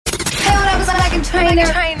Trainer.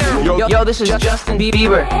 Yo, this is Justin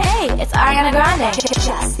Bieber. Hey, it's Ariana Grande.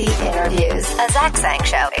 Just the Interviews, a Zach Sang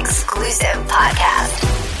Show exclusive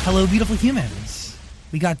podcast. Hello, beautiful humans.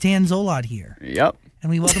 We got Dan Zolot here. Yep. And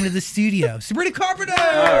we welcome to the studio, Sabrina Carpenter.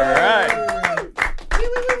 All right.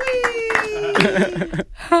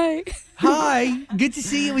 Hi. Hi. Good to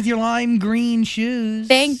see you with your lime green shoes.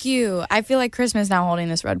 Thank you. I feel like Christmas now holding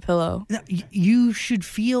this red pillow. Now, you should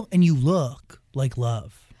feel and you look like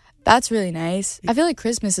love. That's really nice. I feel like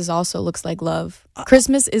Christmas is also looks like love.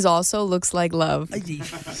 Christmas is also looks like love.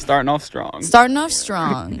 Starting off strong. Starting off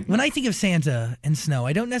strong. When I think of Santa and snow,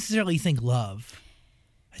 I don't necessarily think love.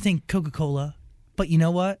 I think Coca-Cola. But you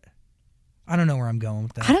know what? I don't know where I'm going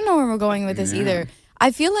with that. I don't know where we're going with this either.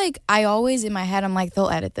 I feel like I always, in my head, I'm like,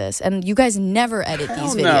 they'll edit this. And you guys never edit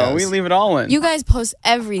these videos. No, we leave it all in. You guys post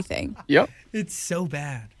everything. Yep. It's so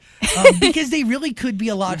bad. Because they really could be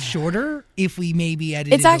a lot shorter if we maybe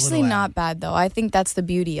edited It's it a actually little not out. bad, though. I think that's the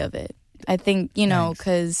beauty of it. I think, you know,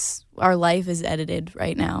 because our life is edited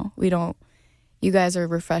right now. You guys are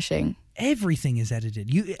refreshing. Everything is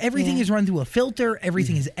edited. Everything is run through a filter.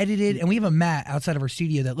 Everything is edited. And we have a mat outside of our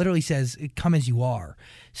studio that literally says, come as you are.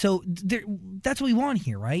 So that's what we want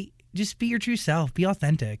here, right? Just be your true self. Be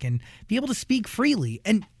authentic and be able to speak freely.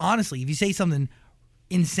 And honestly, if you say something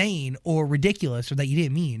insane or ridiculous or that you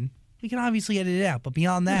didn't mean, we can obviously edit it out. But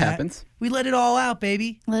beyond that, happens. We let it all out,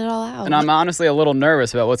 baby. Let it all out. And I'm honestly a little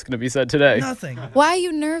nervous about what's going to be said today. Nothing. Why are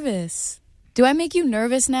you nervous? Do I make you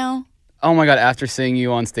nervous now? Oh my God, after seeing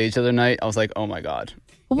you on stage the other night, I was like, oh my God.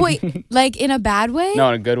 Wait, like in a bad way? No,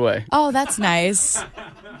 in a good way. Oh, that's nice.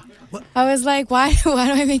 I was like, why do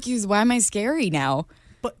I make you, why am I scary now?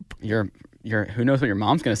 You're who knows what your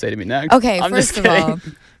mom's going to say to me next. Okay, I'm first just of kidding. all,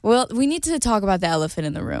 well, we need to talk about the elephant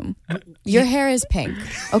in the room. Your hair is pink,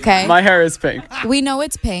 okay? My hair is pink. We know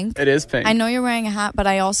it's pink. It is pink. I know you're wearing a hat, but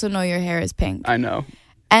I also know your hair is pink. I know.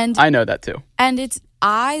 And I know that too. And it's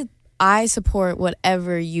I support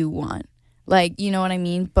whatever you want. Like, you know what I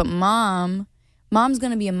mean? But mom's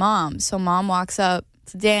going to be a mom. So mom walks up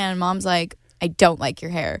to Dan, mom's like, I don't like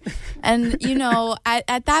your hair. And, you know,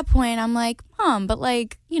 at that point, I'm like, Mom, but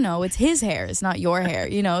like, you know, it's his hair. It's not your hair,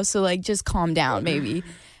 you know? So like, just calm down, maybe.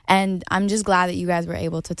 And I'm just glad that you guys were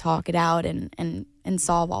able to talk it out and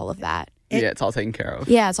solve all of that. Yeah, it's all taken care of.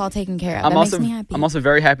 Yeah, it's all taken care of. Makes me happy. I'm also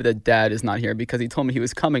very happy that Dad is not here because he told me he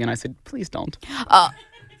was coming, and I said, please don't.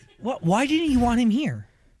 Why didn't you want him here?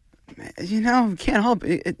 You know, can't help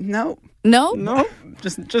it. No. No? No.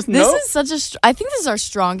 Just This no. is such I think this is our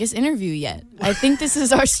strongest interview yet. I think this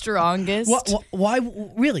is our strongest. Why?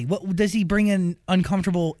 Really? What does he bring in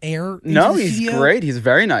uncomfortable air? Into No, the he's studio? great. He's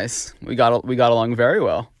very nice. We got along very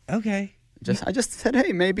well. Okay. I just said,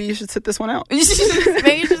 hey, maybe you should sit this one out.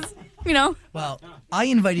 Maybe just, you know. Well, I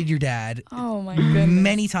invited your dad Oh, my goodness.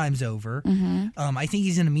 many times over. I think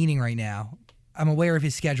he's in a meeting right now. I'm aware of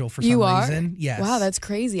his schedule for some You are? reason. Yes. Wow, that's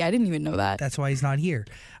crazy. I didn't even know that. That's why he's not here.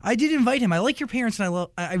 I did invite him. I like your parents, and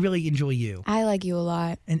I really enjoy you. I like you a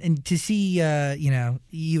lot. And to see,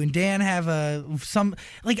 you and Dan have I want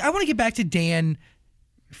to get back to Dan.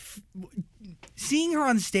 Seeing her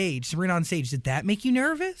on stage, Sabrina on stage, did that make you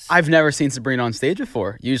nervous? I've never seen Sabrina on stage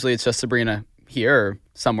before. Usually it's just Sabrina here or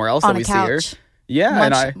somewhere else On that a we couch. see her. Yeah,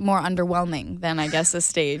 Much more underwhelming than, I guess, the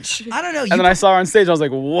stage. I don't know. and then I saw her on stage. I was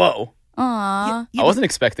like, whoa. Aw. I wasn't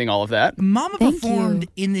expecting all of that. Mama Thank performed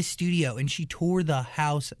you. in this studio, and she tore the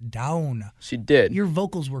house down. She did. Your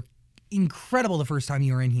vocals were incredible the first time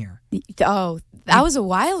you were in here. Oh, that was a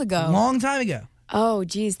while ago. Long time ago. Oh,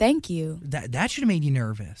 geez, thank you. That should have made you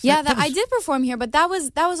nervous. Yeah, That I was did perform here, but that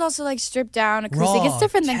was also like stripped down acoustic. raw It's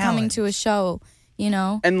different than coming talent. to a show, you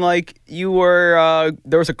know? And like you were,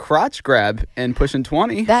 there was a crotch grab in Pushing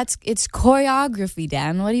 20, It's choreography,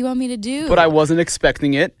 Dan. What do you want me to do? but I wasn't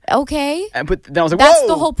expecting it. Okay. But then I was like, That's whoa.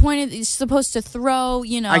 the whole point. It's supposed to throw,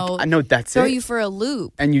 you know. I know that's throw it. you for a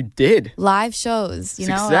loop. And you did. Live shows, you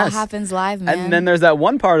know, it all Success. happens live, man. And then there's that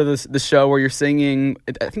one part of the show where you're singing.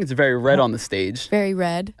 I think it's very red on the stage. Very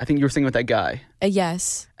red. I think you were singing with that guy.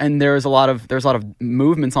 Yes. And there's a lot of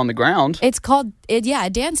movements on the ground. It's called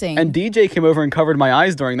dancing. And DJ came over and covered my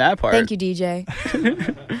eyes during that part. Thank you, DJ.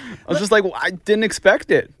 I was just like, well, I didn't expect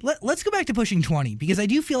it. Let's go back to Pushing 20, because I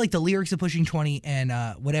do feel like the lyrics of Pushing 20 and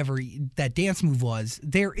whatever that dance move was,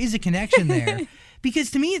 there is a connection there. Because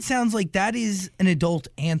to me, it sounds like that is an adult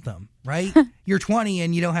anthem, right? You're 20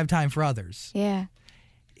 and you don't have time for others. Yeah.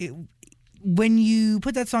 When you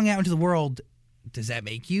put that song out into the world, does that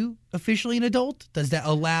make you officially an adult? Does that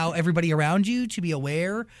allow everybody around you to be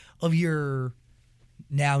aware of your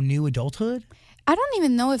now new adulthood? I don't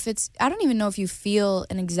even know if you feel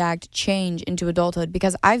an exact change into adulthood,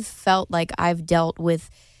 because I've felt like I've dealt with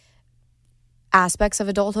aspects of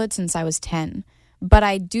adulthood since I was 10. But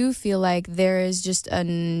I do feel like there is just a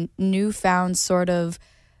newfound sort of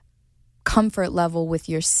comfort level with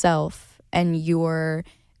yourself, and you're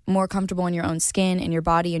more comfortable in your own skin and your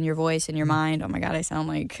body and your voice and your mind. Oh my God, I sound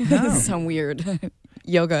like some weird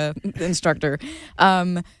yoga instructor.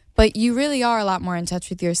 But you really are a lot more in touch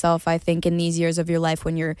with yourself, I think, in these years of your life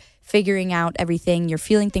when you're figuring out everything, you're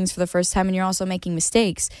feeling things for the first time, and you're also making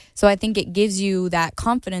mistakes. So I think it gives you that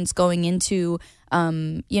confidence going into,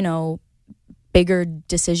 bigger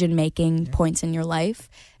decision-making points in your life,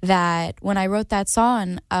 that when I wrote that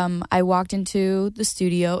song, I walked into the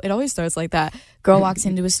studio. It always starts like that. Girl walks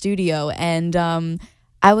into a studio, and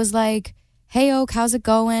I was like, hey, Oak, how's it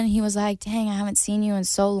going? He was like, dang, I haven't seen you in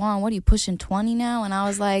so long. What are you, pushing 20 now? And I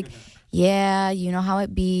was like, yeah, you know how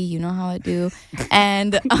it be, you know how it do.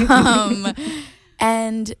 And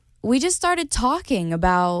and we just started talking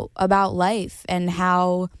about life and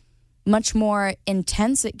how much more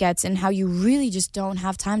intense it gets, and how you really just don't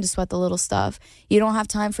have time to sweat the little stuff. You don't have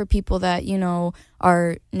time for people that,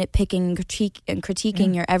 are nitpicking and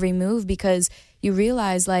critiquing your every move, because you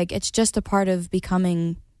realize, like, it's just a part of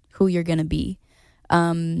becoming who you're going to be.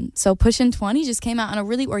 So Pushin' 20 just came out in a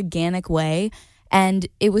really organic way. And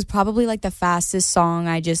it was probably like the fastest song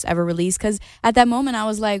I just ever released. Because at that moment I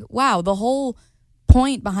was like, wow, the whole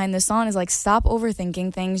point behind this song is like, stop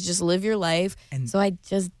overthinking things, just live your life. And so I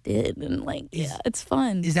just did. And it's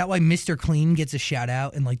fun. Is that why Mr. Clean gets a shout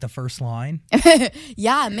out in like the first line?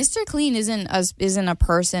 Yeah, Mr. Clean isn't a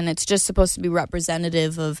person. It's just supposed to be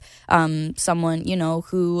representative of someone,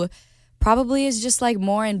 who probably is just like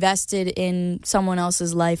more invested in someone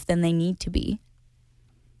else's life than they need to be.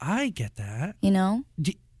 I get that.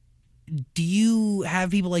 Do you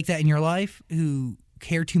have people like that in your life who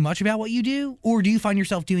care too much about what you do? Or do you find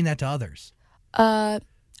yourself doing that to others? I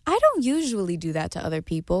don't usually do that to other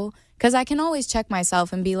people, because I can always check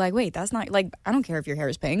myself and be like, wait, that's not, like, I don't care if your hair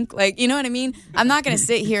is pink. Like, you know what I mean? I'm not going to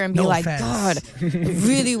sit here and be like, God, I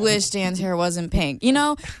really wish Dan's hair wasn't pink,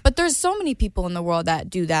 But there's so many people in the world that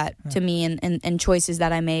do that to me, and choices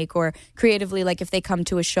that I make, or creatively, like if they come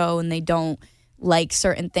to a show and they don't like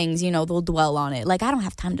certain things, they'll dwell on it. Like, I don't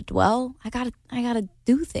have time to dwell. I gotta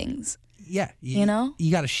do things. Yeah, you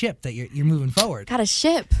got a ship that you're moving forward. Got a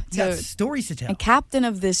ship. You got stories to tell. A captain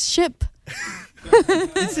of this ship.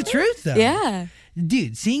 It's the truth, though. Yeah.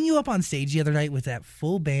 Dude, seeing you up on stage the other night with that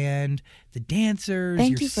full band, the dancers,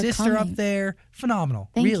 your sister up there, phenomenal.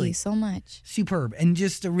 Thank really. you so much. Superb. And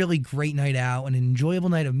just a really great night out, an enjoyable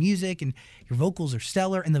night of music, and your vocals are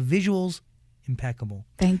stellar, and the visuals, impeccable.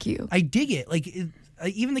 Thank you. I dig it. Like,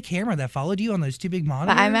 even the camera that followed you on those two big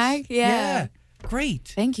monitors. The iMac? Yeah.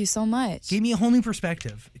 Great. Thank you so much. Gave me a whole new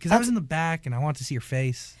perspective, because I was in the back and I wanted to see your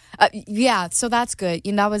face. Yeah, so that's good.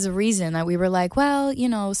 That was a reason that we were like, well,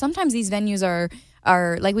 sometimes these venues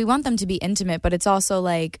are like, we want them to be intimate, but it's also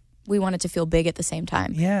like we want it to feel big at the same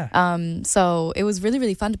time. Yeah. So it was really,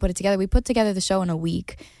 really fun to put it together. We put together the show in a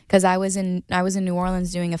week, because I was in New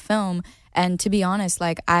Orleans doing a film, and to be honest,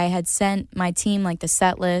 like, I had sent my team like the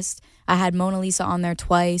set list. I had Mona Lisa on there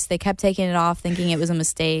twice. They kept taking it off thinking it was a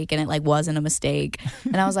mistake, and it like wasn't a mistake.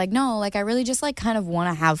 And I was like, no, like, I really just like kind of want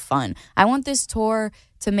to have fun. I want this tour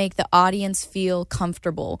to make the audience feel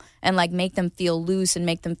comfortable, and like make them feel loose, and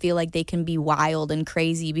make them feel like they can be wild and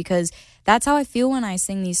crazy, because that's how I feel when I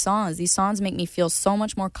sing these songs. These songs make me feel so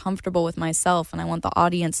much more comfortable with myself, and I want the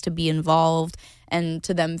audience to be involved and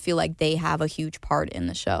to them feel like they have a huge part in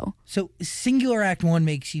the show. So Singular Act 1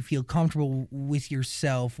 makes you feel comfortable with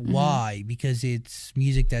yourself. Mm-hmm. Why? Because it's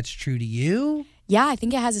music that's true to you? Yeah, I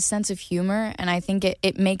think it has a sense of humor, and I think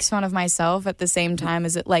it makes fun of myself at the same time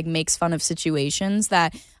as it like makes fun of situations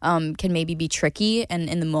that can maybe be tricky, and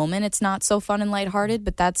in the moment it's not so fun and lighthearted,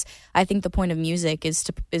 but that's, I think, the point of music is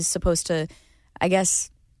supposed to, I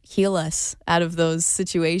guess, heal us out of those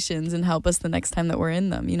situations and help us the next time that we're in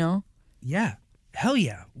them, Yeah. Hell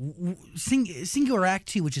yeah. Singular Act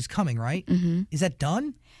 2, which is coming, right? Mm-hmm. Is that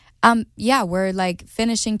done? Yeah, we're like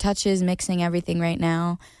finishing touches, mixing everything right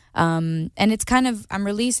now. And it's kind of, I'm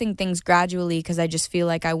releasing things gradually, because I just feel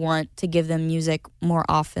like I want to give them music more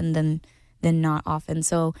often than not often.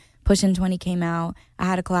 So Pushin' 20 came out. I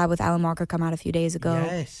had a collab with Alan Walker come out a few days ago.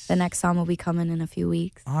 Yes. The next song will be coming in a few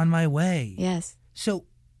weeks. On my way. Yes. So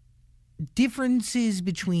differences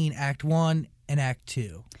between Act 1 and Act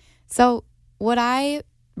 2. So what I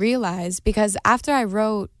realized, because after I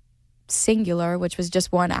wrote Singular, which was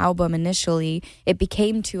just one album initially, it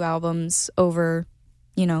became 2 albums over,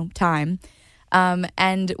 time.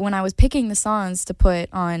 And when I was picking the songs to put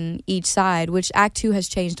on each side, which Act 2 has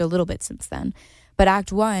changed a little bit since then, but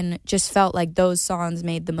Act 1 just felt like those songs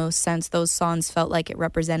made the most sense. Those songs felt like it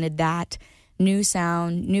represented that new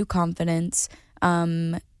sound, new confidence.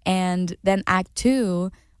 And then Act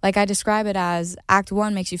 2, like I describe it as Act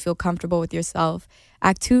 1 makes you feel comfortable with yourself.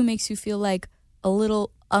 Act 2 makes you feel like a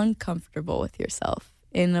little uncomfortable with yourself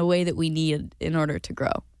in a way that we need in order to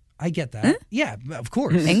grow. I get that. Yeah, of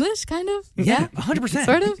course. English, kind of? Yeah, 100%.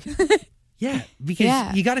 Sort of? Yeah,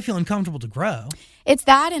 because you got to feel uncomfortable to grow. It's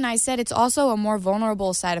that, and I said it's also a more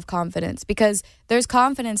vulnerable side of confidence, because there's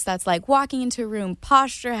confidence that's like walking into a room,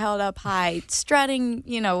 posture held up high, strutting,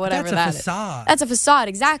 whatever that is. That's a facade. That's a facade,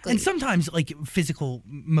 exactly. And sometimes, like, physical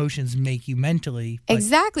motions make you mentally.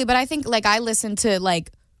 Exactly, but I think, like, I listen to,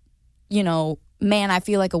 like, Man, I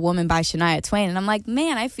Feel Like a Woman by Shania Twain, and I'm like,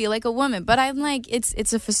 man, I feel like a woman. But I'm like,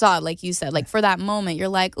 it's a facade, like you said. Like, for that moment, you're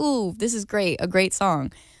like, ooh, this is great, a great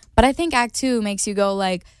song. But I think Act 2 makes you go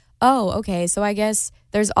like, oh, okay, so I guess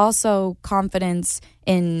there's also confidence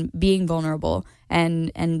in being vulnerable,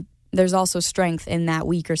 and there's also strength in that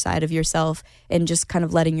weaker side of yourself and just kind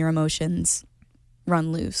of letting your emotions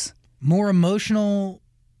run loose. More emotional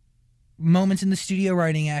moments in the studio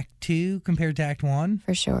writing Act 2 compared to Act 1?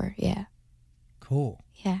 For sure, yeah. Cool.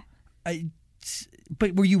 Yeah.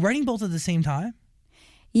 But were you writing both at the same time?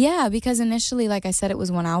 Yeah, because initially, like I said, it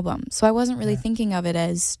was one album. So I wasn't really thinking of it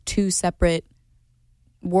as two separate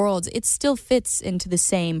worlds. It still fits into the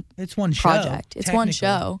same It's one show, project. It's one technically.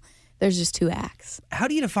 show. There's just two acts. How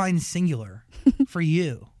do you define singular for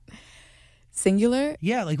you? Singular?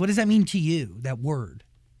 Yeah, like what does that mean to you, that word?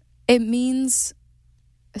 It means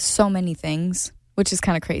so many things, which is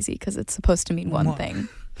kind of crazy because it's supposed to mean one What? thing.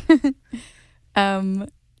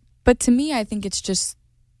 But to me, I think it's just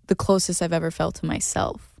the closest I've ever felt to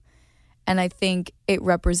myself. And I think it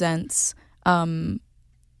represents a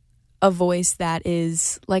voice that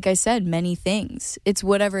is, like I said, many things. It's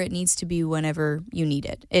whatever it needs to be whenever you need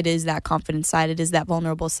it. It is that confident side. It is that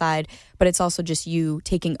vulnerable side. But it's also just you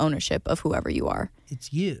taking ownership of whoever you are.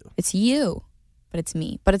 It's you. It's you, but it's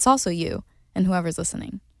me. But it's also you and whoever's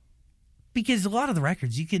listening. Because a lot of the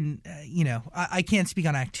records, you can, I can't speak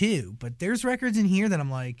on Act 2, but there's records in here that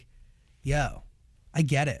I'm like, yo, I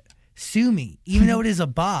get it. Sue Me, even though it is a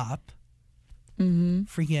bop,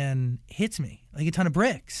 freaking hits me like a ton of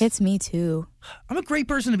bricks. It's me too. I'm a great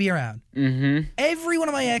person to be around. Mm-hmm. Every one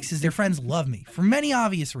of my exes, their friends love me for many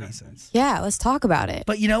obvious reasons. Yeah, let's talk about it.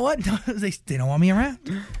 But you know what? they don't want me around.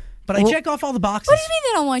 But I Well, check off all the boxes. What do you mean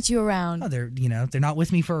they don't want you around? Oh, they're not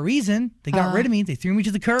with me for a reason. They got rid of me. They threw me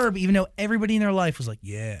to the curb, even though everybody in their life was like,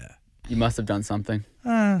 yeah. You must have done something.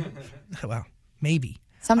 Well, maybe.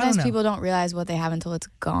 Sometimes I don't know. people don't realize what they have until it's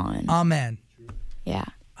gone. Amen. Yeah.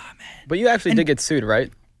 But you actually did get sued,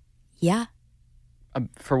 right? Yeah.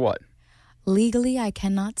 For what? Legally, I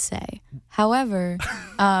cannot say. However,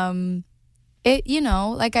 it,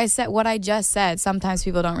 like I said, what I just said, sometimes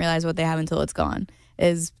people don't realize what they have until it's gone,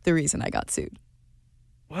 is the reason I got sued.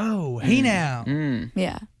 Whoa. Hey now.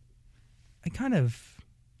 Yeah. I kind of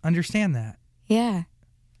understand that. Yeah.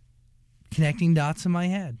 Connecting dots in my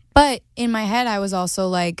head. But in my head, I was also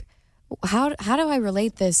like, how do I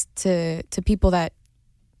relate this to people that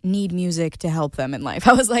need music to help them in life?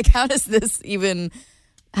 I was like, how do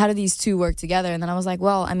these two work together? And then I was like,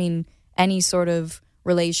 well, I mean, any sort of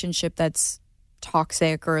relationship that's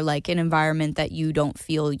toxic or like an environment that you don't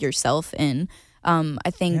feel yourself in, I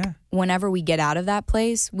think whenever we get out of that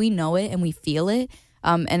place, we know it and we feel it.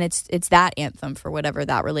 And it's that anthem for whatever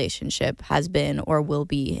that relationship has been or will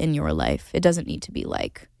be in your life. It doesn't need to be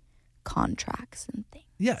like contracts and things.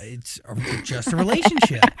 Yeah, it's just a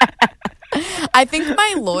relationship. I think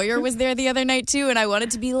my lawyer was there the other night too, and I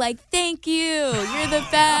wanted to be like, thank you, you're the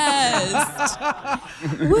best.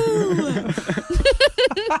 Woo.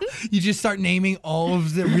 You just start naming all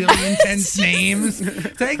of the really intense names.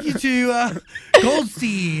 Thank you to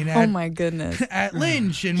Goldstein. Oh my goodness. At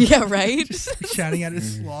Lynch. And Yeah, right? just shouting at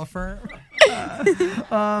his law firm.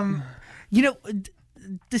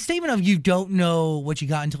 The statement of you don't know what you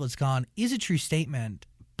got until it's gone is a true statement.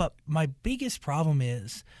 But my biggest problem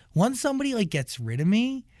is once somebody like gets rid of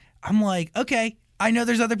me, I'm like, okay, I know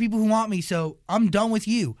there's other people who want me, so I'm done with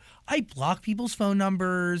you. I block people's phone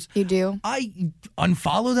numbers. You do? I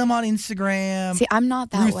unfollow them on Instagram. See, I'm not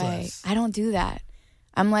that way. Ruthless. I don't do that.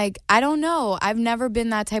 I'm like, I don't know. I've never been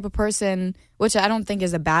that type of person, which I don't think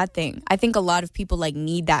is a bad thing. I think a lot of people like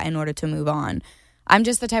need that in order to move on. I'm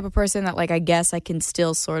just the type of person that like I guess I can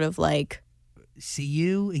still sort of like see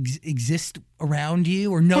you exist around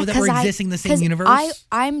you or know that we're existing in the same universe.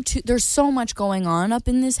 There's so much going on up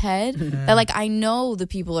in this head that like I know the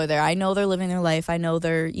people are there. I know they're living their life. I know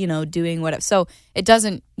they're, doing whatever. So it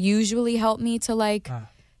doesn't usually help me to like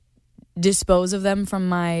dispose of them from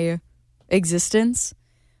my existence.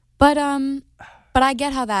 But I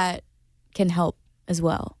get how that can help as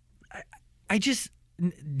well. I just,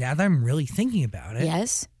 now that I'm really thinking about it,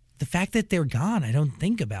 Yes. the fact that they're gone, I don't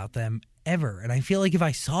think about them ever. And I feel like if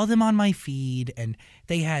I saw them on my feed and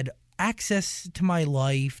they had access to my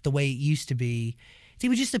life the way it used to be, they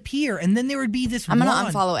would just appear. And then there would be this I'm going to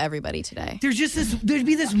want. unfollow everybody today. There'd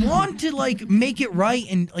be this want to like make it right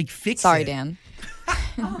and like fix Sorry, it. Dan.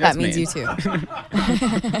 That's That means mean. you too.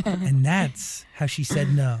 And that's how she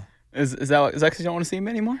said no. Is that because you don't want to see me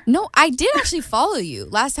anymore? No, I did actually follow you.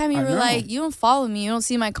 Last time you I were know. like, you don't follow me, you don't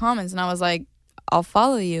see my comments. And I was like, I'll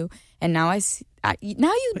follow you. And now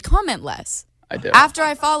now you comment less. I do. After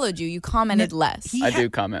I followed you, you commented less. He I ha- do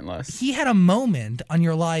comment less. He had a moment on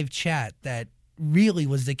your live chat that really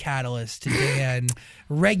was the catalyst to Dan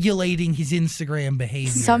regulating his Instagram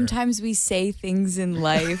behavior. Sometimes we say things in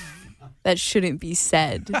life that shouldn't be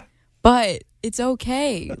said. But it's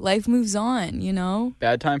okay. Life moves on, you know?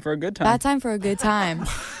 Bad time for a good time. Bad time for a good time.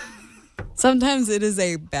 Sometimes it is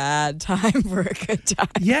a bad time for a good time.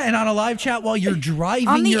 Yeah, and on a live chat while you're driving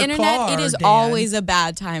On the your internet, car, it is Dan. always a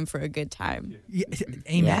bad time for a good time. Yeah,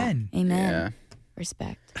 amen. Yeah. Amen. Yeah.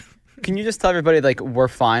 Respect. Can you just tell everybody like we're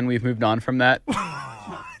fine? We've moved on from that.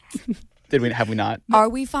 Have we not? Are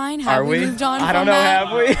we fine? Have Are we? moved on I from don't know.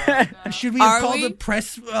 that? Have we? Should we have Are called we? a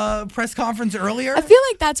press conference earlier? I feel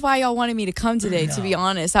like that's why y'all wanted me to come today, to be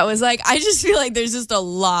honest. I was like, I just feel like there's just a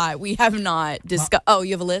lot we have not discussed. Oh,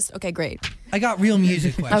 you have a list? Okay, great. I got real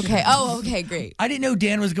music questions. Okay. Oh, okay, great. I didn't know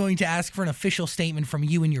Dan was going to ask for an official statement from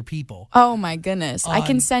you and your people. Oh, my goodness. I On-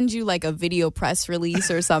 can send you like a video press release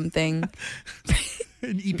or something.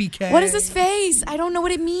 An EPK. What is this face? I don't know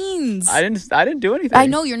what it means. I didn't do anything. I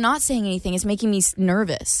know you're not saying anything. It's making me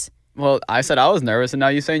nervous. Well, I said I was nervous, and now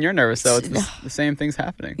you're saying you're nervous. So it's the same thing's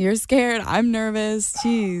happening. You're scared. I'm nervous.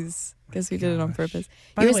 Jeez. Guess we did it on purpose.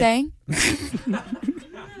 By You the were way- saying?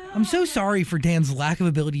 I'm so sorry for Dan's lack of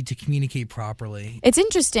ability to communicate properly. It's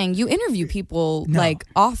interesting. You interview people No. like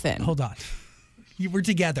often. Hold on. We're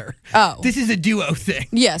together. Oh. This is a duo thing.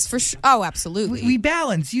 Yes, for sure. Oh, absolutely. We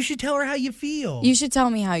balance. You should tell her how you feel. You should tell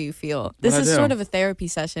me how you feel. This What'd I is do? sort of a therapy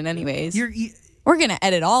session, anyways. You- We're going to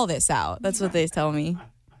edit all this out. That's what they tell me.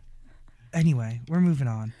 anyway, we're moving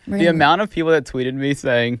on. The amount of people that tweeted me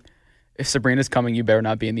saying, "If Sabrina's coming, you better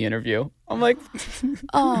not be in the interview." I'm like,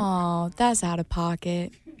 Oh, that's out of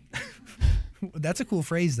pocket. That's a cool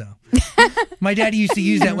phrase, though. My daddy used to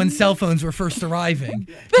use that when cell phones were first arriving.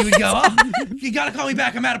 He would go, "Oh, you got to call me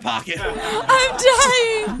back. I'm out of pocket.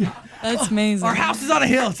 I'm dying. That's amazing. Our house is on a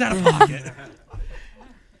hill. It's out of pocket."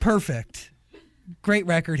 Perfect. Great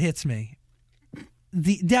record, hits me.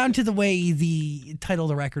 Down to the way the title of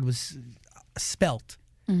the record was spelt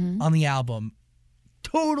on the album.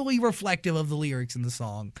 Totally reflective of the lyrics in the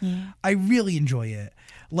song. I really enjoy it.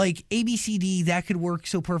 Like ABCD, that could work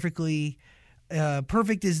so perfectly. If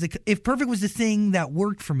perfect was the thing that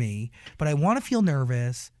worked for me, but I want to feel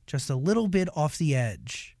nervous, just a little bit off the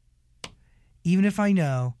edge, even if I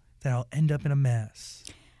know that I'll end up in a mess.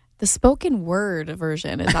 The spoken word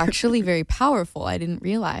version is actually very powerful. I didn't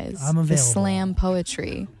realize. I'm The available. slam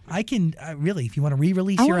poetry. I can really, if you want to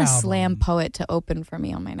re-release I your want a album, slam poet to open for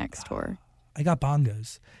me on my next tour. I got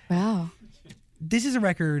bongos. Wow. This is a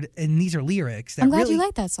record, and these are lyrics that I'm glad really. you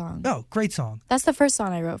like that song. Oh, great song. That's the first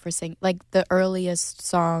song I wrote for sing. Like the earliest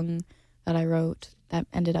song that I wrote that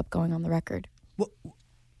ended up going on the record.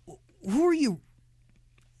 Who are you?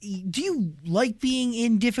 Do you like being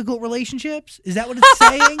in difficult relationships? Is that what it's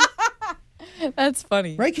saying? That's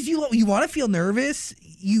funny. Right? Because you want to feel nervous.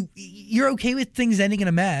 You're okay with things ending in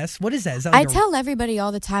a mess. What is that? Is that I like tell everybody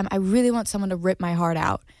all the time, I really want someone to rip my heart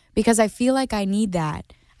out because I feel like I need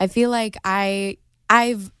that. I feel like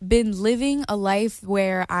I've been living a life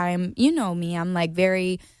where I'm, you know me, I'm like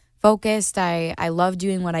very focused. I love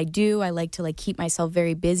doing what I do. I like to like keep myself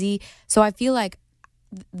very busy. So I feel like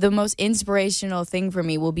the most inspirational thing for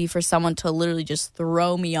me will be for someone to literally just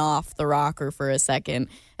throw me off the rocker for a second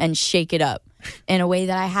and shake it up in a way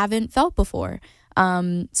that I haven't felt before.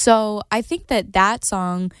 So I think that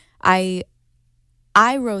song, I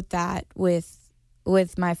wrote that with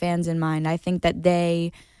my fans in mind. I think that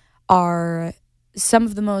they are some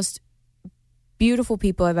of the most beautiful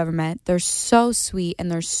people I've ever met. They're so sweet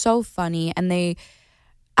and they're so funny and they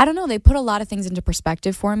put a lot of things into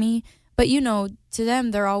perspective for me. But, you know, to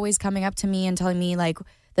them, they're always coming up to me and telling me, like,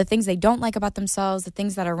 the things they don't like about themselves, the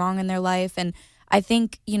things that are wrong in their life. And I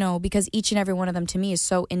think, you know, because each and every one of them to me is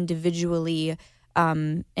so individually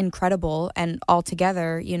incredible and all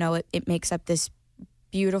together, you know, it makes up this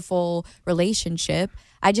beautiful relationship.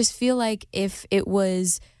 I just feel like if it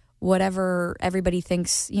was whatever everybody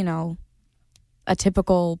thinks, you know, a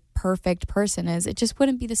typical perfect person is, it just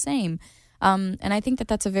wouldn't be the same. And I think that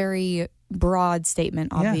that's a very broad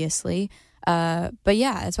statement, obviously. But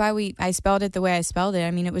yeah, that's why I spelled it the way I spelled it.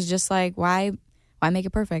 I mean, it was just like, why make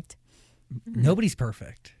it perfect? Nobody's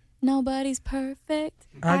perfect. Nobody's perfect.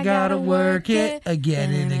 I gotta work it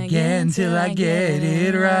again and again till I get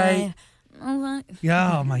it right.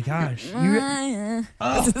 Oh my gosh.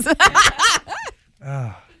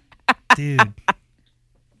 Oh, dude.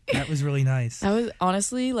 That was really nice. That was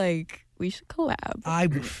honestly like, we should collab.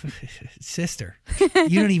 Sister,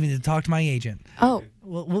 you don't even need to talk to my agent. Oh.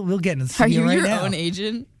 We'll get into the Are studio you right your now. own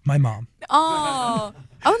agent? My mom. Oh,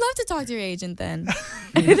 I would love to talk to your agent then.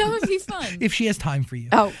 That would be fun. If she has time for you.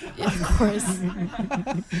 Oh, yeah, of course.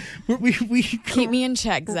 we Keep me in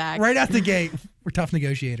check, Zach. right out the gate. We're tough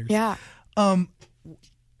negotiators. Yeah.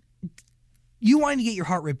 You wanted to get your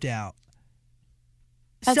heart ripped out.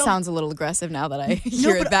 That sounds a little aggressive now that I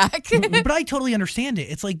hear it back. But I totally understand it.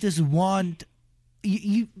 It's like this want.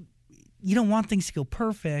 You don't want things to go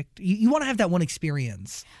perfect. You want to have that one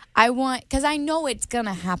experience. Because I know it's going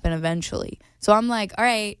to happen eventually. So I'm like, all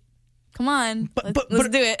right, come on, let's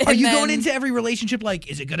do it. Are you going into every relationship like,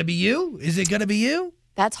 is it going to be you? Is it going to be you?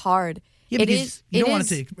 That's hard. Yeah, because you don't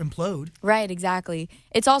want it to implode. Right, exactly.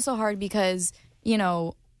 It's also hard because,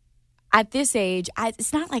 at this age,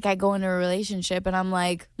 it's not like I go into a relationship and I'm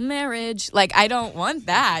like, marriage. Like, I don't want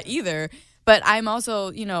that either. But I'm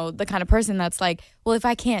also, the kind of person that's like, well, if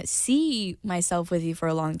I can't see myself with you for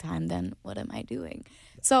a long time, then what am I doing?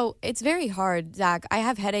 So it's very hard, Zach. I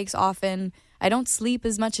have headaches often. I don't sleep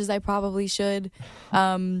as much as I probably should.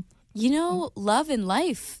 Love and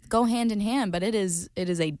life go hand in hand, but it is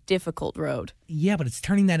a difficult road. Yeah, but it's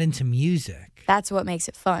turning that into music. That's what makes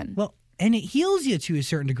it fun. Well, and it heals you to a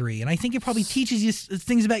certain degree. And I think it probably teaches you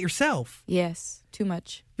things about yourself. Yes, too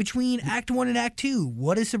much. Between Act 1 and Act 2,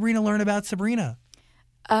 what does Sabrina learn about Sabrina?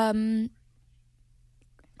 Great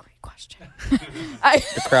question.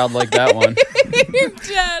 The crowd liked that one.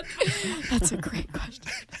 Chad, that's a great question.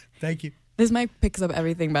 Thank you. This mic picks up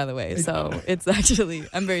everything, by the way, so it's actually,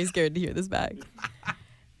 I'm very scared to hear this back.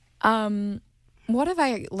 What have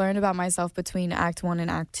I learned about myself between Act 1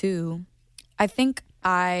 and Act 2? I think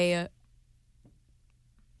you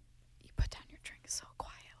put down your drink so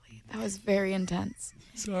quietly. That was very intense.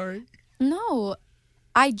 Sorry. No,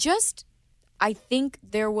 I think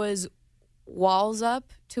there was walls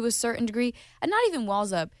up to a certain degree, and not even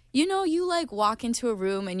walls up. You like walk into a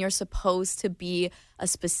room and you're supposed to be a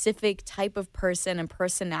specific type of person and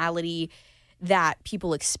personality that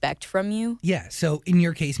people expect from you. Yeah, so in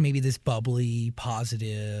your case, maybe this bubbly,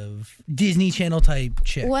 positive, Disney Channel type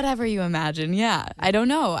chick. Whatever you imagine, yeah. I don't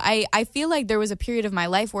know. I feel like there was a period of my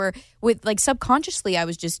life where, with like subconsciously, I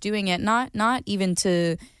was just doing it, not even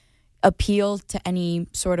to appeal to any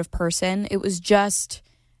sort of person. It was just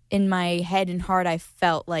in my head and heart, I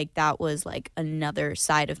felt like that was like another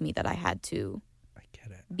side of me that I had to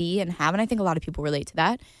be and have. And I think a lot of people relate to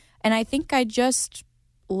that. And I think I just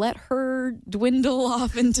let her dwindle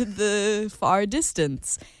off into the far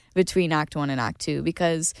distance between Act 1 and Act 2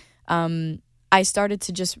 because I started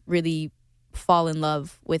to just really fall in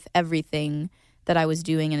love with everything that I was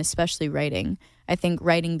doing and especially writing. I think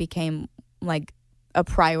writing became like a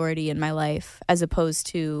priority in my life as opposed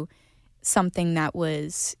to something that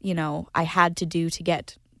was, I had to do to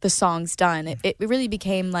get the songs done. It really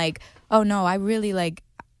became like, oh no,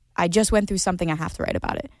 I just went through something, I have to write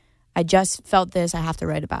about it. I just felt this, I have to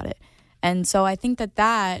write about it. And so I think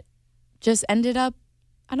that just ended up,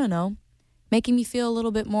 I don't know, making me feel a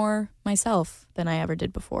little bit more myself than I ever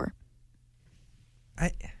did before.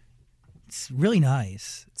 It's really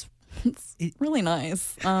nice. It's really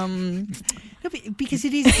nice. Because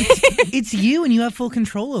it's you and you have full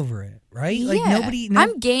control over it, right? Like nobody.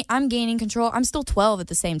 I'm gaining control. I'm still 12 at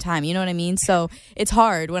the same time. You know what I mean? So it's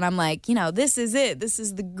hard when I'm like, this is it. This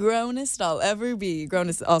is the grownest I'll ever be.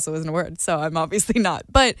 Grownest also isn't a word, so I'm obviously not.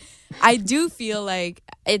 But I do feel like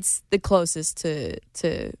it's the closest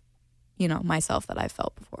to myself that I've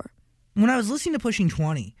felt before. When I was listening to Pushing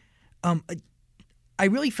 20, I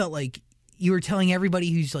really felt like you were telling everybody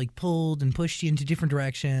who's like pulled and pushed you into different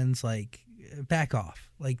directions, like, back off.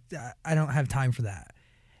 Like, I don't have time for that.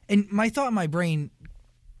 And my thought in my brain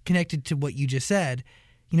connected to what you just said,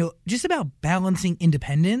 just about balancing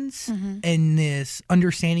independence and this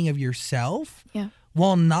understanding of yourself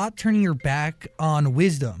while not turning your back on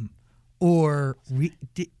wisdom or...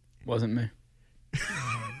 Wasn't me.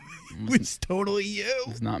 It's totally you.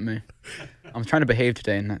 It's not me. I'm trying to behave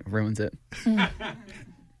today and that ruins it.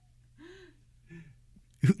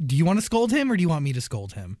 Do you want to scold him or do you want me to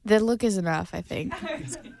scold him? The look is enough, I think. I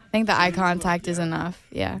think the eye contact is enough.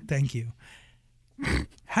 Yeah. Thank you.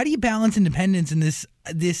 How do you balance independence in this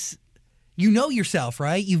you know yourself,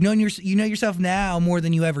 right? You know yourself now more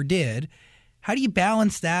than you ever did. How do you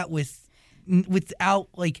balance that without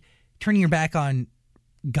like turning your back on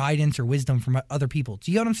guidance or wisdom from other people?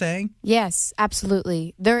 Do you know what I'm saying? Yes,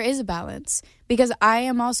 absolutely. There is a balance because I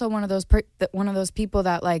am also one of those people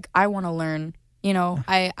that like I want to learn. You know,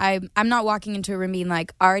 I'm not walking into a room being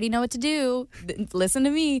like, I already know what to do. Listen to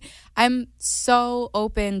me. I'm so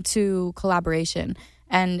open to collaboration.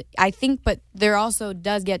 And I think, but there also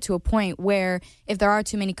does get to a point where if there are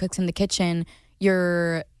too many cooks in the kitchen,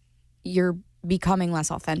 you're becoming less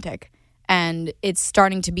authentic. And it's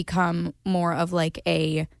starting to become more of like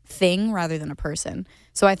a thing rather than a person.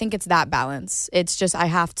 So I think it's that balance. It's just I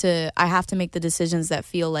have to make the decisions that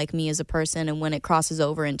feel like me as a person. And when it crosses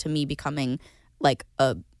over into me becoming like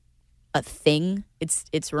a thing,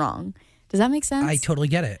 it's wrong. Does that make sense? I totally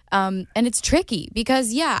get it. And it's tricky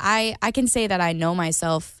because I can say that I know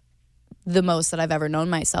myself the most that I've ever known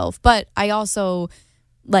myself, but I also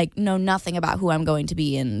like know nothing about who I'm going to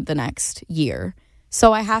be in the next year.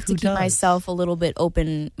 So I have to keep myself a little bit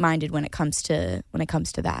open-minded when it comes to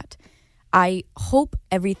that. I hope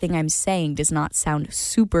everything I'm saying does not sound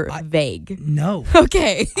super vague. No.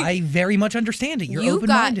 Okay. I very much understand it. You're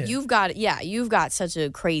open-minded. You've got such a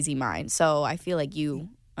crazy mind. So I feel like you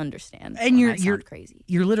understand. And you're crazy.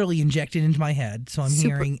 You're literally injected into my head, so I'm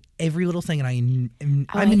hearing every little thing, and I'm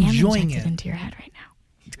I am enjoying injected it. into your head right now.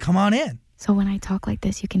 Come on in. So when I talk like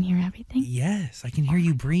this, you can hear everything? Yes, I can hear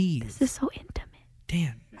you breathe. This is so intimate.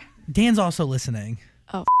 Dan's also listening.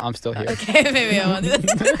 I'm still here. Okay, maybe I want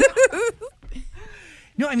to.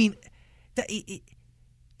 No, I mean,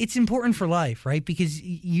 it's important for life, right? Because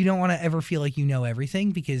you don't want to ever feel like you know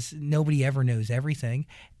everything because nobody ever knows everything.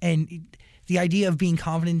 And the idea of being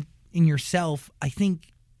confident in yourself, I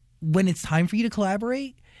think when it's time for you to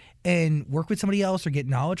collaborate and work with somebody else or get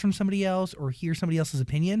knowledge from somebody else or hear somebody else's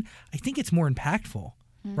opinion, I think it's more impactful,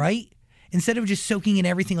 right? Instead of just soaking in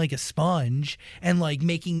everything like a sponge and like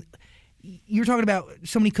making... You're talking about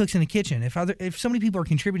so many cooks in the kitchen. If so many people are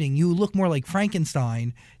contributing, you look more like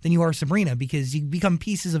Frankenstein than you are Sabrina because you become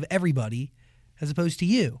pieces of everybody as opposed to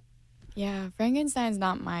you. Yeah, Frankenstein's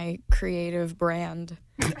not my creative brand.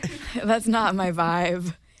 That's not my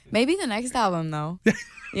vibe. Maybe the next album, though.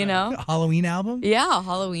 You know? Halloween album? Yeah, a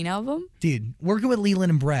Halloween album. Dude, working with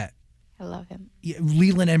Leland and Brett. I love him. Yeah,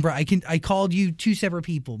 Leland and Brett. I called you two separate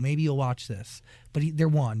people. Maybe you'll watch this. But they're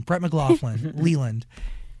one. Brett McLaughlin, Leland.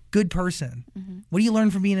 Good person. Mm-hmm. What do you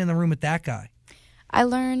learn from being in the room with that guy? I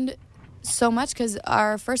learned so much because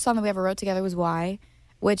our first song that we ever wrote together was Why,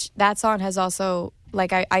 which that song has also,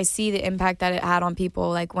 like, I see the impact that it had on people,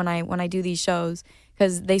 like, when I do these shows,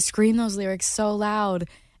 because they scream those lyrics so loud,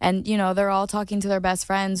 and, you know, they're all talking to their best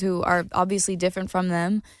friends who are obviously different from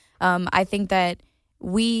them. I think that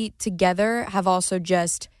we together have also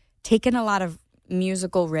just taken a lot of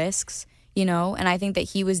musical risks, you know, and I think that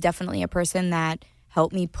he was definitely a person that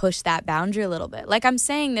helped me push that boundary a little bit. Like, I'm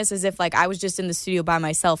saying this as if, like, I was just in the studio by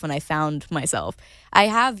myself and I found myself. I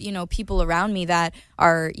have, you know, people around me that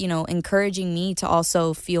are, you know, encouraging me to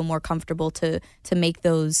also feel more comfortable to make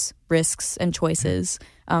those risks and choices.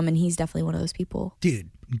 And he's definitely one of those people. Dude,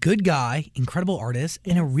 good guy, incredible artist,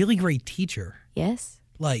 and a really great teacher. Yes.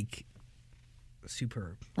 Like,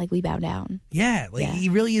 superb. Like, we bow down. Yeah, like, he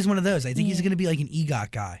really is one of those. I think he's going to be like an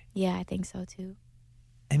EGOT guy. Yeah, I think so, too.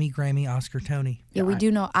 Emmy, Grammy, Oscar, Tony. Yeah, we do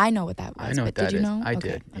know. I know what that was. I know but what that did you is. know? I Okay.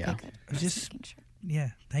 did, yeah. Okay, good. I was just making sure.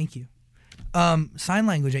 Yeah, thank you. Sign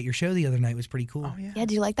language at your show the other night was pretty cool. Oh, yeah. Yeah,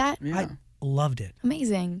 did you like that? Yeah. I loved it.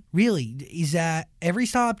 Amazing. Really? Is that every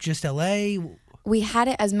stop, just LA? We had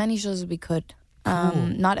it as many shows as we could.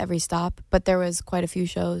 Not every stop, but there was quite a few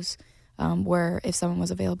shows where if someone was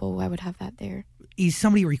available, I would have that there. Is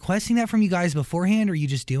somebody requesting that from you guys beforehand, or are you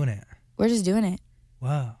just doing it? We're just doing it.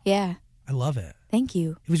 Wow. Yeah. I love it. Thank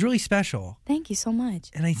you. It was really special. Thank you so much.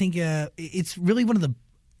 And I think it's really one of the,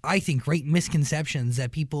 I think, great misconceptions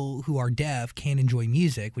that people who are deaf can't enjoy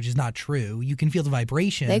music, which is not true. You can feel the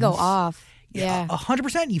vibrations. They go off. Yeah.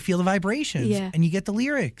 100%. You feel the vibrations. Yeah. And you get the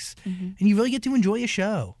lyrics. Mm-hmm. And you really get to enjoy a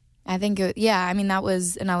show. I think, I mean, that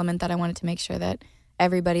was an element that I wanted to make sure that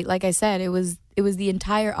everybody, like I said, it was the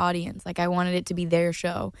entire audience. Like, I wanted it to be their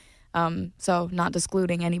show. So not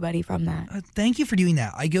excluding anybody from that. Thank you for doing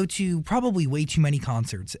that. I go to probably way too many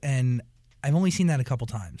concerts, and I've only seen that a couple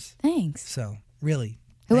times. Thanks. So, really.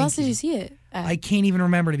 Who else did you see it at? I can't even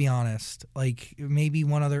remember, to be honest. Like, maybe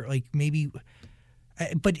one other, like, maybe...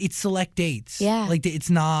 But it's select dates. Yeah. Like, it's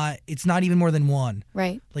not even more than one.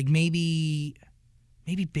 Right. Like, maybe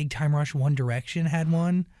Big Time Rush One Direction had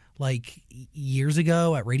one, like, years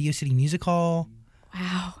ago at Radio City Music Hall.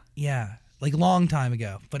 Wow. Yeah. like long time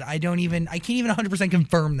ago. But I can't even 100%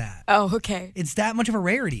 confirm that. Oh, okay. It's that much of a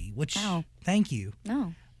rarity, which, thank you.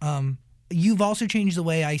 No. You've also changed the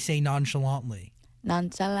way I say nonchalantly.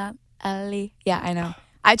 Nonchalantly. Yeah, I know.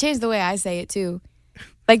 I changed the way I say it too.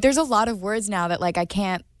 Like, there's a lot of words now that, like, I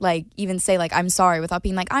can't, like, even say, like, I'm sorry without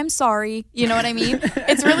being like, I'm sorry. You know what I mean?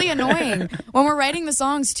 It's really annoying. When we're writing the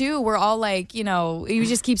songs, too, we're all, like, you know, you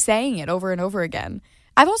just keep saying it over and over again.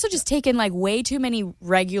 I've also just taken, like, way too many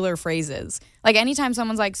regular phrases. Like, anytime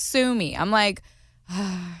someone's like, sue me, I'm like,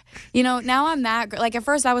 you know, now I'm that, like, at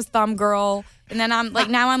first I was thumb girl, and then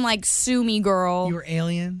now I'm like, sue me girl. You were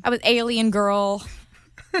alien? I was alien girl.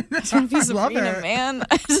 I just want to be Sabrina, it. man.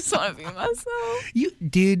 I just want to be myself.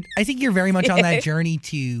 Dude, I think you're very much on that journey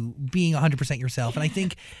to being 100% yourself. And I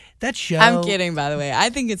think that show... I'm kidding, by the way. I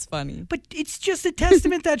think it's funny. But it's just a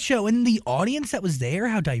testament, that show. And the audience that was there,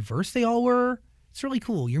 how diverse they all were. It's really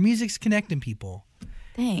cool. Your music's connecting people.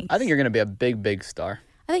 Thanks. I think you're going to be a big, big star.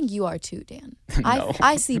 I think you are too, Dan. No.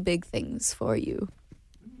 I see big things for you.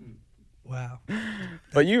 Wow.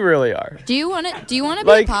 But you really are. Do you want to be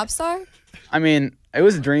Like- a pop star? I mean, it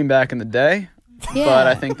was a dream back in the day, Yeah. but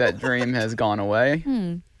I think that dream has gone away.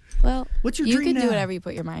 Well, What's your you dream can do now? whatever you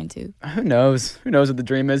put your mind to. Who knows? Who knows what the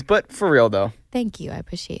dream is? But for real, though. Thank you. I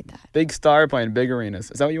appreciate that. Big star playing big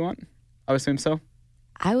arenas. Is that what you want? I would assume so.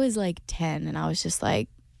 I was like 10 and I was just like,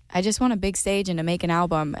 I just want a big stage and to make an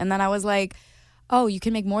album. And then I was like, oh, you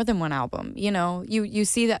can make more than one album. You know, you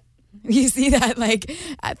see that like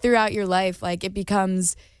throughout your life, like it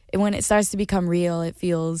becomes, when it starts to become real, it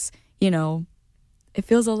feels, you know, it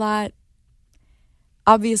feels a lot.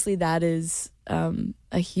 Obviously that is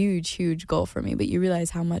a huge goal for me, but you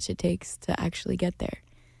realize how much it takes to actually get there.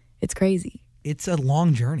 It's crazy. It's a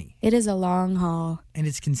long journey. It is a long haul. And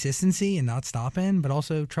it's consistency and not stopping, but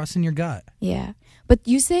also trusting your gut. Yeah. But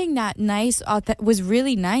you saying that nice was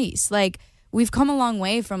really nice. Like, we've come a long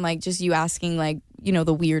way from, like, just you asking, like, you know,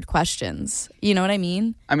 the weird questions. You know what I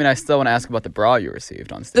mean? I mean, I still want to ask about the bra you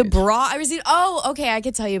received on stage. The bra I received? Oh, okay. I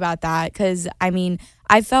could tell you about that. Because, I mean,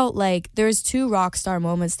 I felt like there's 2 rock star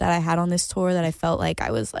moments that I had on this tour that I felt like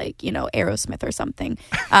I was, like, you know, Aerosmith or something.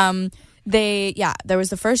 There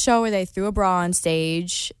was the first show where they threw a bra on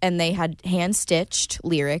stage and they had hand-stitched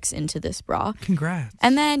lyrics into this bra. Congrats.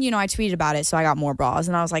 And then, you know, I tweeted about it, so I got more bras,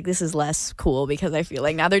 and I was like, this is less cool because I feel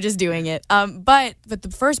like now they're just doing it. But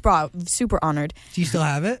the first bra, super honored. Do you still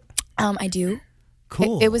have it? I do.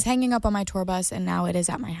 Cool. It was hanging up on my tour bus, and now it is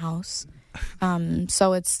at my house.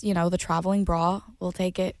 So it's, you know, the traveling bra. We'll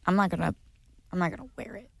take it. I'm not gonna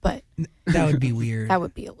wear it, but That would be weird. that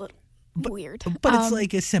would be a little weird. But it's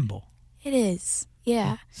like a symbol. It is.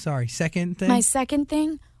 Yeah. Sorry, second thing? My second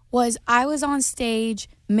thing was I was on stage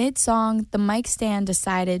mid-song. The mic stand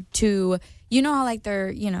decided to, you know how like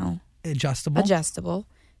they're, you know, adjustable.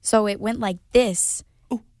 So it went like this,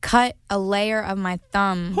 cut a layer of my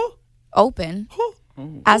thumb open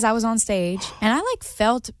as I was on stage. And I like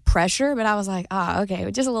felt pressure, but I was like,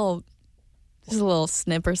 okay, just a little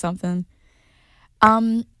snip or something.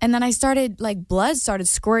 And then I started, like, blood started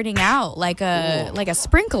squirting out like a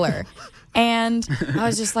sprinkler. And I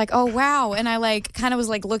was just like, oh, wow. And I, like, kind of was,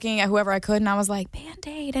 like, looking at whoever I could. And I was like,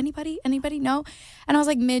 Band-Aid, anybody? No? And I was,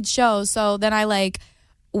 like, mid-show. So then I, like,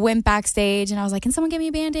 went backstage. And I was like, can someone give me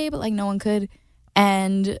a Band-Aid? But, like, no one could.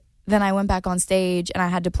 And then I went back on stage. And I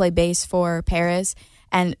had to play bass for Paris.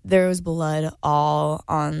 And there was blood all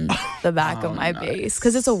on the back of my bass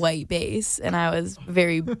because it's a white bass, and I was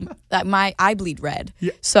very I bleed red,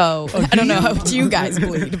 so I don't know how much you guys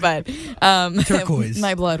bleed, but turquoise.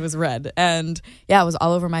 My blood was red, and yeah, it was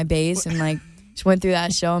all over my bass, and like just went through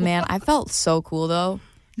that show, man. I felt so cool though.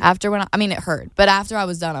 After it hurt, but after I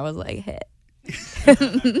was done, I was like, hit.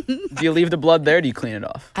 Do you leave the blood there? Or do you clean it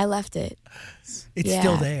off? I left it. It's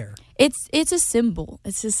still there. It's a symbol.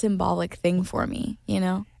 It's a symbolic thing for me, you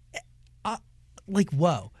know? Like,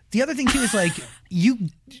 whoa. The other thing, too, is, like, you,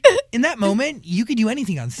 in that moment, you could do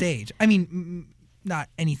anything on stage. I mean, not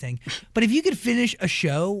anything. But if you could finish a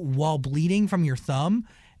show while bleeding from your thumb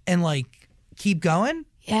and, like, keep going.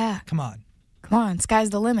 Yeah. Come on. Sky's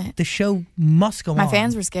the limit. The show must go on. My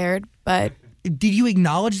fans were scared, but... Did you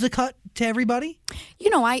acknowledge the cut to everybody?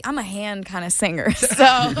 You know, I'm a hand kind of singer. So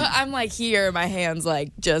I'm like here, my hand's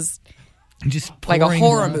like just like a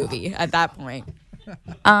horror movie at that point.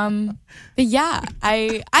 But yeah,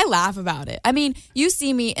 I laugh about it. I mean, you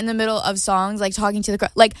see me in the middle of songs, like talking to the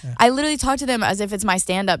crowd. Like I literally talk to them as if it's my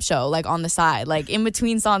stand-up show, like on the side. Like in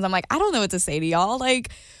between songs, I'm like, I don't know what to say to y'all.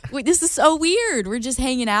 Like, wait, this is so weird. We're just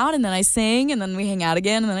hanging out, and then I sing, and then we hang out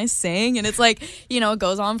again, and then I sing, and it's like, you know, it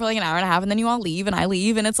goes on for like an hour and a half, and then you all leave, and I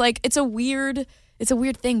leave, and it's like it's a weird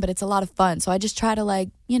thing, but it's a lot of fun. So I just try to, like,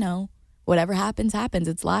 you know, whatever happens, happens.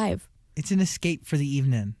 It's live. It's an escape for the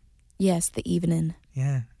evening. Yes, the evening.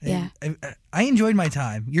 Yeah. Yeah. I enjoyed my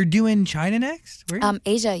time. You're doing China next? Where?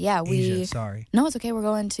 Asia, yeah. Asia, sorry. No, it's okay. We're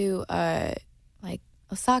going to like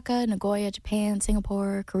Osaka, Nagoya, Japan,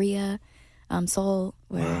 Singapore, Korea, Seoul.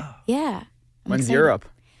 Wow. Yeah. I'm When's excited. Europe?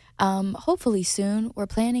 Hopefully soon. We're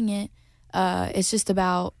planning it. It's just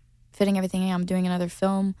about fitting everything in. I'm doing another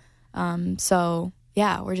film. So,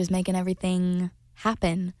 yeah, we're just making everything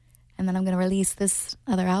happen. And then I'm going to release this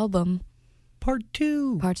other album. Part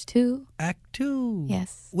 2. Part 2. Act 2.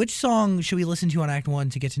 Yes. Which song should we listen to on Act 1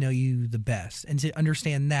 to get to know you the best and to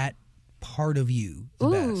understand that part of you the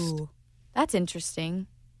best? That's interesting.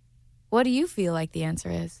 What do you feel like the answer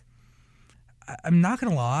is? I'm not going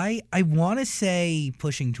to lie. I want to say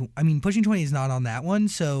Pushing 20 is not on that one,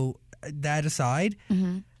 so that aside,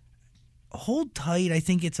 Hold Tight, I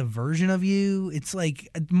think it's a version of you. It's like,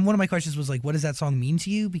 one of my questions was like, what does that song mean to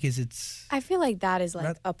you? Because it's... I feel like that is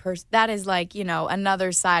like that is like,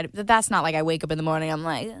 another side. That's not like I wake up in the morning, I'm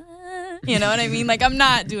like, you know what I mean? Like, I'm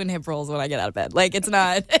not doing hip rolls when I get out of bed. Like, it's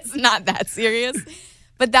not that serious.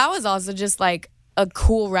 But that was also just like a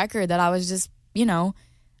cool record that I was just,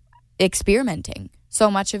 experimenting. So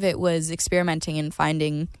much of it was experimenting and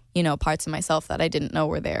finding, parts of myself that I didn't know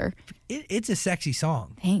were there. It's a sexy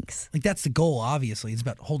song. Thanks. Like, that's the goal, obviously. It's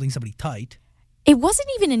about holding somebody tight. It wasn't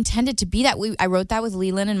even intended to be that. I wrote that with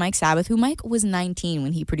Leland and Mike Sabbath, who Mike was 19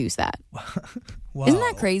 when he produced that. Wow. Isn't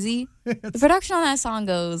that crazy? The production on that song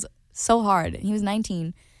goes so hard. And he was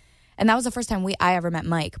 19. And that was the first time I ever met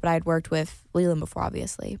Mike, but I had worked with Leland before,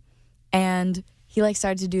 obviously. And he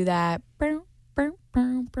started to do that.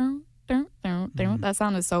 That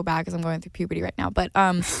sounded so bad because I'm going through puberty right now. But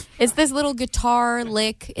it's this little guitar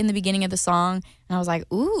lick in the beginning of the song. And I was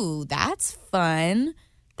like, ooh, that's fun.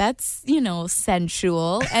 That's,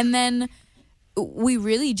 sensual. And then we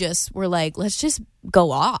really just were like, let's just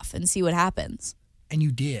go off and see what happens. And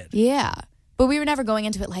you did. Yeah. But we were never going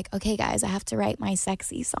into it like, okay, guys, I have to write my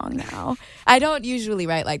sexy song now. I don't usually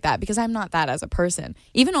write like that because I'm not that as a person.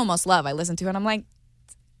 Even Almost Love, I listen to and I'm like,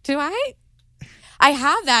 do I? I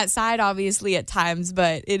have that side, obviously, at times,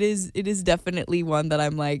 but it is definitely one that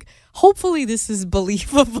I'm like, hopefully this is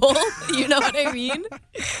believable. You know what I mean?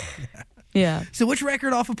 Yeah. So which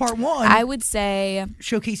record off of Part 1 I would say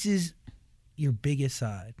showcases your biggest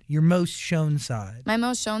side, your most shown side? my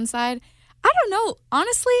most shown side. I don't know.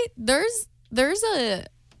 Honestly, there's a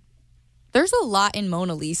lot in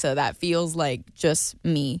Mona Lisa that feels like just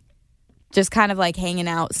me. Just kind of like hanging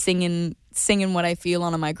out, singing what I feel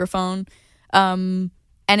on a microphone. And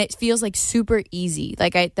it feels like super easy.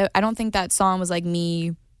 Like I don't think that song was like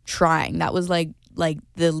me trying. That was like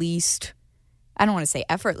the least, I don't want to say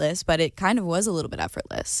effortless, but it kind of was a little bit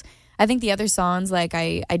effortless. I think the other songs, like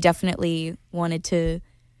I definitely wanted to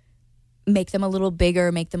make them a little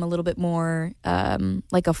bigger, make them a little bit more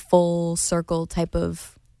like a full circle type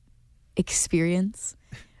of experience.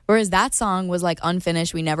 Whereas that song was like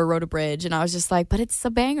unfinished. We never wrote a bridge. And I was just like, but it's a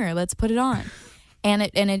banger. Let's put it on. And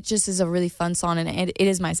it just is a really fun song. And it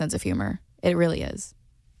is my sense of humor. It really is.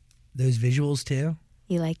 Those visuals, too?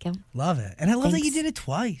 You like them? Love it. And I love that Thanks. you did it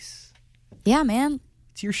twice. Yeah, man.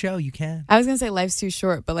 It's your show. You can. I was going to say life's too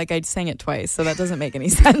short, but like I sang it twice. So that doesn't make any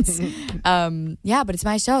sense. Yeah, but it's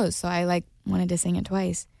my show. So I wanted to sing it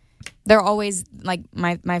twice. They're always like,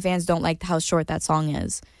 my fans don't like how short that song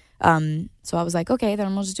is. So I was like, okay,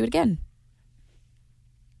 then we'll just do it again.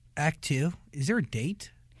 Act 2. Is there a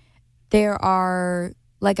date? There are,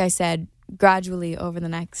 like I said, gradually over the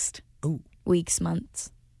next weeks,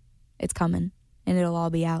 months, it's coming. And it'll all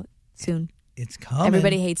be out soon. It's coming.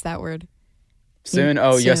 Everybody hates that word. Soon?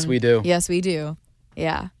 Oh, Soon. yes, we do. Yes, we do.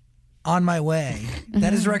 Yeah. On My Way.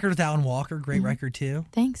 That is a record with Alan Walker. Great record, too.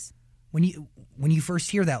 Thanks. When you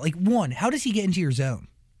first hear that, like, one, how does he get into your zone?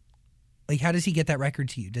 Like, how does he get that record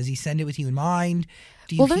to you? Does he send it with you in mind?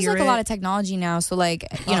 Do you There's hear like it? a lot of technology now. So like,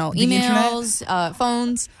 the emails,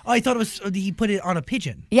 phones. Oh, I thought it was he put it on a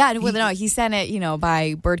pigeon. Yeah, he sent it,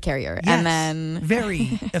 by bird carrier. Yes, And then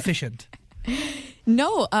very efficient.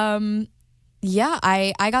 No, yeah,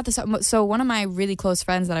 I got this. So one of my really close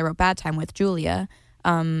friends that I wrote Bad Time with, Julia,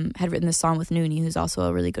 had written this song with Noonie, who's also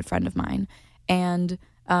a really good friend of mine. And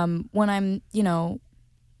when I'm,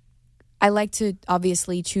 I like to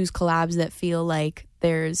obviously choose collabs that feel like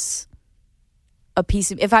there's a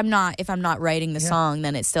piece of, if I'm not writing the song,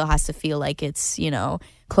 then it still has to feel like it's,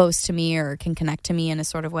 close to me or can connect to me in a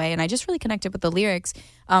sort of way. And I just really connected with the lyrics.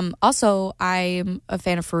 Also, I'm a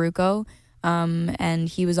fan of Farruko. And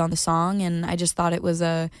he was on the song, and I just thought it was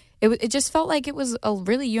it just felt like it was a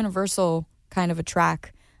really universal kind of a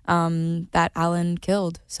track. that Alan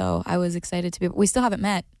killed. So I was excited to be. We still haven't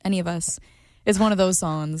met, any of us. It's one of those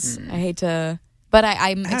songs. I hate to, but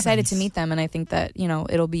I'm excited to meet them, and I think that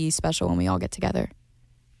it'll be special when we all get together.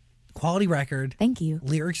 Quality record. Thank you.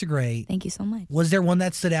 Lyrics are great. Thank you so much. Was there one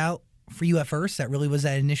that stood out for you at first that really was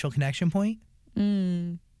that initial connection point?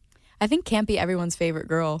 I think Can't Be Everyone's Favorite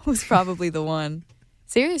Girl was probably the one.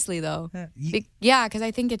 Seriously, though. Yeah, because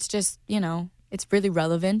I think it's just, it's really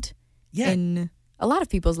relevant in a lot of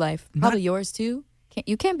people's life. Probably yours, too.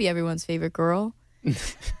 You can't be everyone's favorite girl.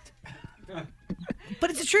 But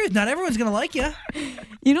it's the truth. Not everyone's going to like you.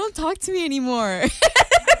 You don't talk to me anymore.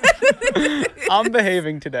 I'm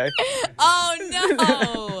behaving today.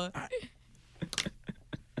 Oh, no.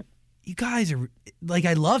 You guys are,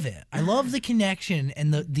 I love it. I love the connection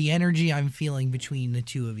and the energy I'm feeling between the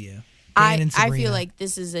two of you. Dan and Sabrina. I feel like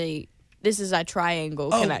this is a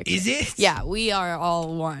triangle connection. Is it? Yeah, we are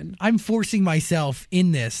all one. I'm forcing myself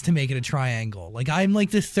in this to make it a triangle. I'm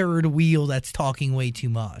like the third wheel that's talking way too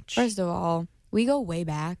much. First of all, we go way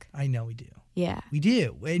back. I know we do. Yeah. We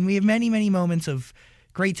do. And we have many, many moments of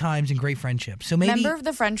great times and great friendships. So maybe remember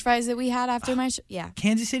the French fries that we had after my show? Yeah.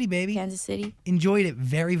 Kansas City, baby. Kansas City. Enjoyed it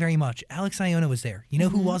very, very much. Alex Iona was there. You know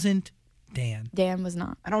who wasn't? Dan. Dan was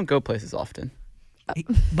not. I don't go places often.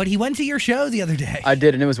 But he went to your show the other day. I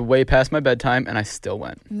did, and it was way past my bedtime, and I still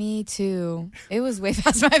went. Me too. It was way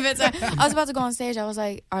past my bedtime. I was about to go on stage. I was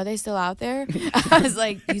like, "Are they still out there?" I was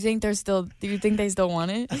like, "Do you think they still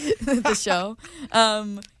want it?" The show.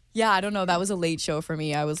 Yeah, I don't know. That was a late show for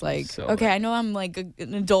me. I was like, okay, I know I'm like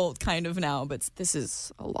an adult kind of now, but this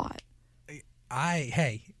is a lot.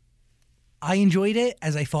 I enjoyed it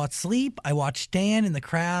as I fought sleep. I watched Dan in the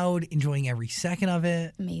crowd, enjoying every second of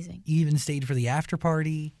it. Amazing. You even stayed for the after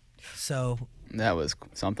party. So that was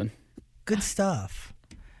something. Good stuff.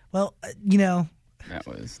 Well, that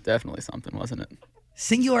was definitely something, wasn't it?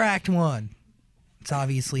 Singular Act 1. It's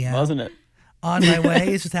obviously out. Wasn't it? On My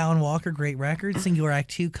Way is with Alan Walker. Great record. Singular Act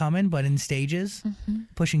 2 coming, but in stages.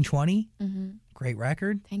 Pushing 20. Great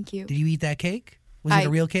record. Thank you. Did you eat that cake? Was it a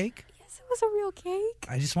real cake? It was a real cake.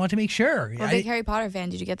 I just wanted to make sure. I'm a big Harry Potter fan.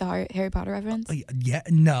 Did you get the Harry Potter reference? Yeah,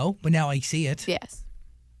 no, but now I see it. Yes.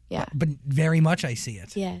 Yeah. But very much I see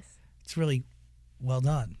it. Yes. It's really well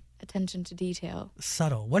done. Attention to detail.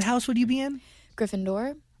 Subtle. What house would you be in?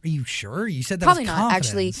 Gryffindor. Are you sure? You said that Probably with not,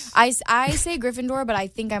 actually. confidence. I say Gryffindor, but I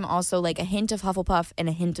think I'm also like a hint of Hufflepuff and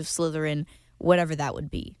a hint of Slytherin, whatever that would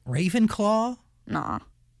be. Ravenclaw? Nah.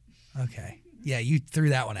 Okay. Yeah, you threw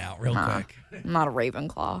that one out real quick. I'm not a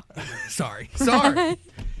Ravenclaw. Sorry.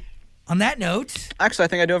 On that note, Actually, I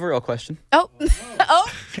think I do have a real question. Oh.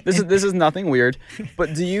 This is nothing weird,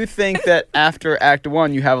 but do you think that after Act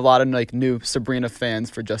 1 you have a lot of new Sabrina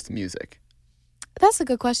fans for just music? That's a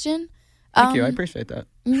good question. Thank you. I appreciate that.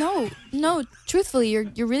 No. Truthfully,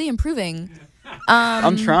 you're really improving.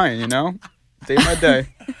 I'm trying, day by day.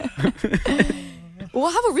 We'll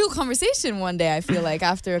have a real conversation one day, I feel like,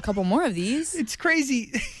 after a couple more of these. it's crazy.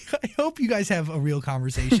 I hope you guys have a real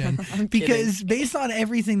conversation because based on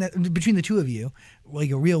everything that between the two of you, like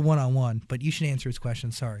a real one-on-one, but you should answer his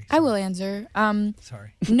question. Sorry. I will answer.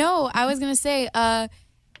 Sorry. No, I was going to say,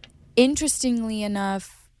 interestingly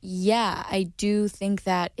enough, yeah, I do think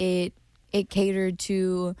that it catered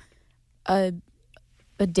to a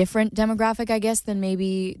different demographic, I guess, than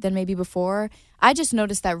maybe before. I just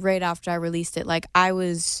noticed that right after I released it, I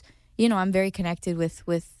was, I'm very connected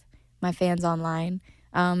with my fans online,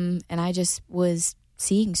 and I just was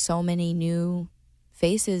seeing so many new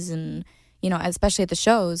faces, and especially at the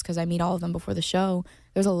shows, because I meet all of them before the show.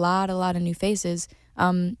 There's a lot of new faces,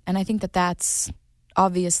 and I think that that's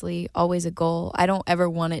obviously always a goal. I don't ever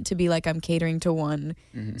want it to be like I'm catering to one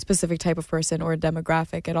specific type of person or a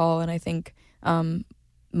demographic at all, and I think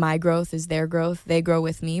my growth is their growth. They grow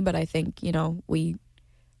with me, but I think, we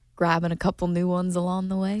grabbing a couple new ones along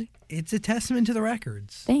the way. It's a testament to the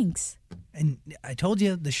records. Thanks. And I told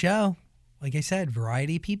you, the show, like I said,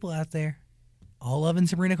 variety of people out there, all loving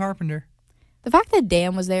Sabrina Carpenter. The fact that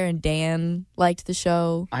Dan was there and Dan liked the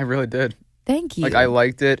show. I really did. Thank you. I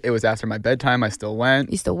liked it. It was after my bedtime. I still went.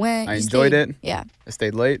 You still went. I enjoyed it. Yeah. I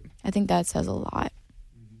stayed late. I think that says a lot.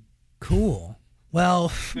 Cool.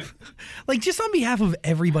 Well, just on behalf of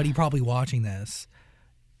everybody probably watching this,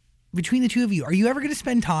 between the two of you, are you ever going to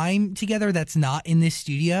spend time together that's not in this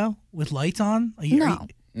studio with lights on?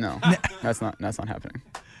 No, that's not happening.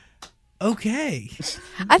 Okay.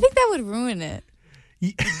 I think that would ruin it.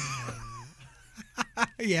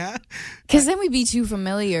 Yeah. Because then we'd be too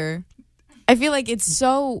familiar. I feel like it's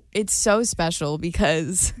so special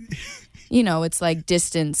because, it's like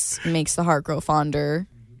distance makes the heart grow fonder.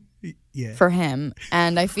 Yeah. For him,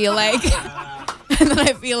 and I feel like And then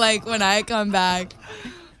I feel like when I come back,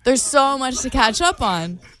 there's so much to catch up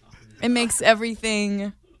on. It makes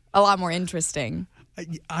everything a lot more interesting.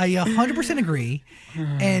 I 100% agree.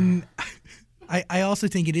 And I also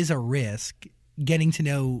think it is a risk getting to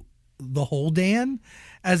know the whole Dan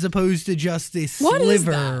as opposed to just this What is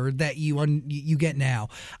sliver that you get now.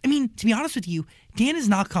 I mean, to be honest with you, Dan is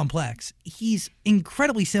not complex. He's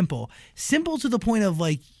incredibly simple. Simple to the point of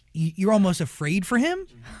like you're almost afraid for him.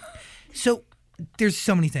 So there's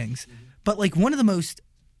so many things. But like one of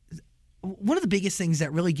the biggest things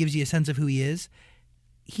that really gives you a sense of who he is,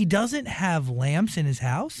 he doesn't have lamps in his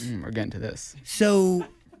house. We're getting to this. So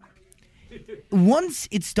once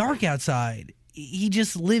it's dark outside, he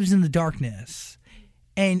just lives in the darkness.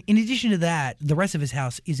 And in addition to that, the rest of his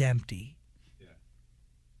house is empty.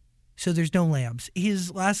 So there's no lamps.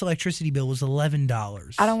 His last electricity bill was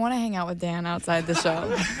 $11. I don't want to hang out with Dan outside the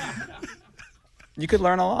show. You could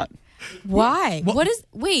learn a lot. Why? What- What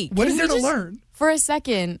is there to learn? For a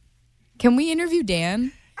second, can we interview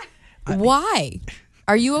Dan? Why?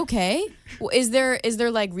 Are you okay? Is there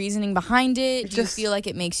like reasoning behind it? Do you feel like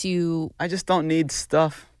it makes you I just don't need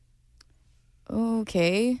stuff.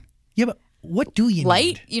 okay? Yeah, but what do you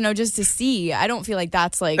Light, need? just to see. I don't feel like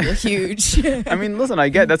that's like a huge. I mean, listen, I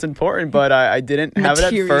get that's important, but I didn't have it at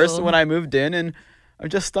first Material. when I moved in, and I'm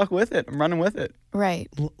just stuck with it. I'm running with it. Right.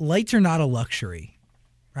 Lights are not a luxury,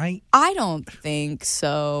 right? I don't think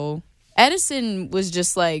so. Edison was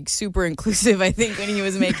just like super inclusive, I think, when he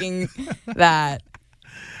was making that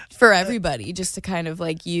for everybody, just to kind of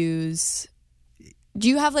like use. Do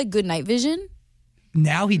you have like good night vision?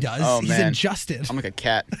 Now he does. Oh, He's man. adjusted. I'm like a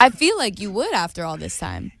cat. I feel like you would after all this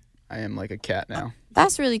time. I am like a cat now.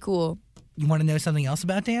 That's really cool. You want to know something else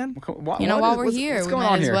about Dan? While we're here, what's we going might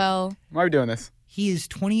on as here? well. Why are we doing this? He is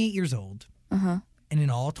 28 years old. Uh-huh. And in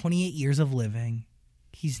all 28 years of living,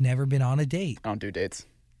 he's never been on a date. I don't do dates.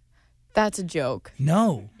 That's a joke.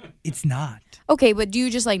 No, it's not. Okay, but do you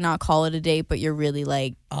just like not call it a date, but you're really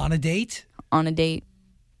like On a date? on a date?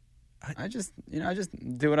 I just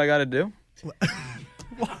do what I got to do.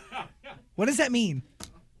 What does that mean?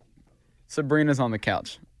 Sabrina's on the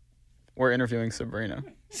couch. We're interviewing Sabrina.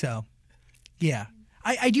 So, yeah.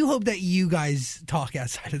 I do hope that you guys talk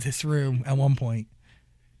outside of this room at one point.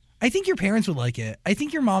 I think your parents would like it. I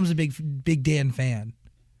think your mom's a big Dan fan.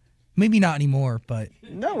 Maybe not anymore, but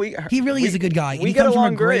No, he really is a good guy. We and he get comes from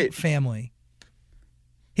along a great great. family.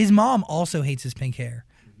 His mom also hates his pink hair.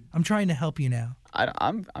 I'm trying to help you now.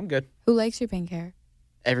 I'm good. Who likes your pink hair?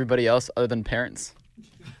 Everybody else other than parents.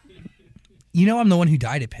 You know I'm the one who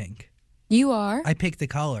dyed it pink. You are? I picked the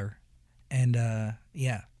color, and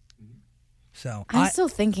yeah. So I'm still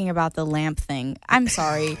thinking about the lamp thing. I'm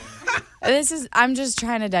sorry. I'm just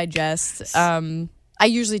trying to digest. I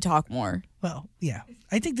usually talk more. well, yeah.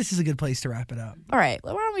 I think this is a good place to wrap it up. All right,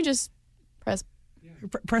 why don't we just press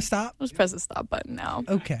Press stop. let's press the stop button now.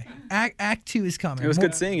 Okay. Act 2 is coming. It was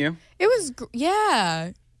good seeing you. It was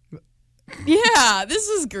yeah. Yeah, this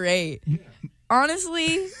was great.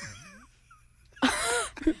 Honestly,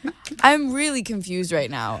 I'm really confused right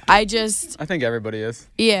now. I think everybody is.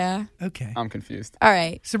 Yeah. Okay. I'm confused. All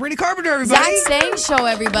right. Sabrina Carpenter, Zach everybody. Sang Show,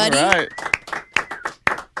 everybody. All right.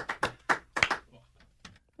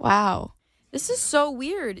 Wow. This is so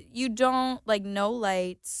weird. You don't, like, no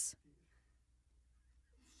lights.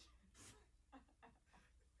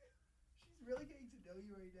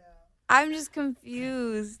 I'm just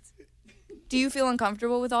confused. Do you feel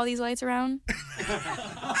uncomfortable with all these lights around?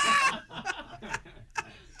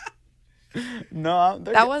 No,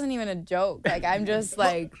 That wasn't even a joke. Like, I'm just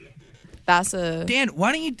like, that's a... Dan,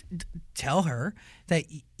 why don't you tell her that,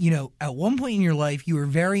 at one point in your life, you were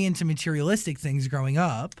very into materialistic things growing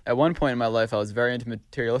up. At one point in my life, I was very into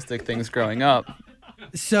materialistic things growing up.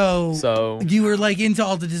 So you were like into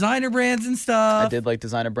all the designer brands and stuff. I did like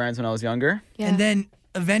designer brands when I was younger. Yeah. And then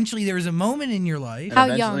eventually there was a moment in your life. How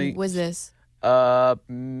eventually- young was this?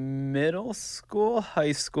 Middle school,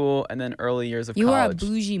 high school, and then early years of You were a college.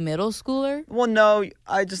 bougie middle schooler? Well, no,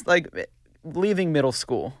 I just like leaving middle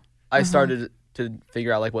school. I started to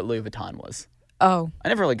figure out like what Louis Vuitton was. Oh, I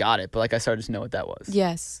never really got it, but like I started to know what that was.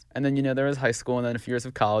 yes. And then there was high school, and then a few years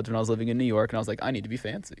of college when I was living in New York, and I was like, I need to be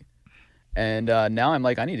fancy. And now I'm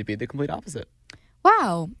like, I need to be the complete opposite.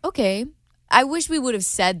 Wow. Okay. I wish we would have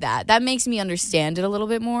said that. That makes me understand it a little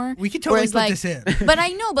bit more. We could totally Whereas, put like, this in. But I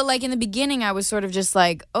know, but like in the beginning, I was sort of just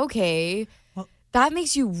like, okay, that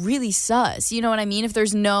makes you really sus. You know what I mean? If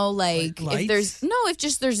there's no like Lights?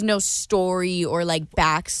 if there's no story or like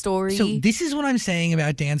backstory. So this is what I'm saying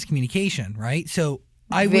about Dan's communication, right? So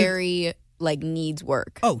I would... very like needs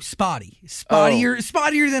work. Oh, spottier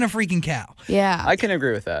than a freaking cow. Yeah. I can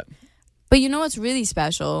agree with that. But you know what's really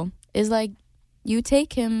special is like you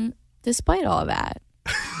take him despite all that.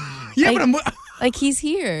 Yeah, Like- but Like he's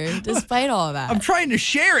here despite all of that. I'm trying to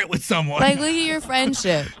share it with someone. Like look at your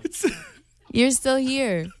friendship. You're still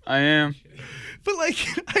here. I am. But like,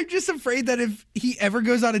 I'm just afraid that if he ever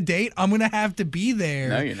goes on a date, I'm gonna have to be there.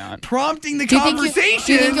 No, you're not. Prompting the Do you think conversation.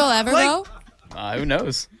 do you think you'll ever Like, go? Who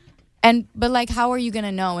knows? But like, how are you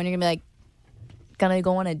gonna know when you're gonna be like, gonna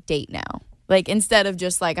go on a date now? Like instead of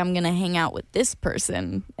just like I'm gonna hang out with this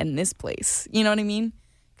person in this place. You know what I mean?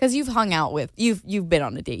 Because you've hung out with you've been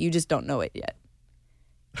on a date. You just don't know it yet.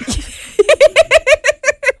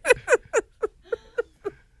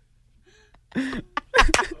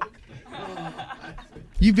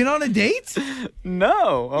 You've been on a date?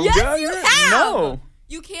 No. Oh, Yes, God, you you're- have. No.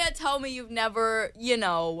 You can't tell me you've never,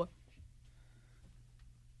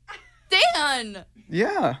 Dan.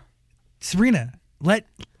 Yeah. Sabrina,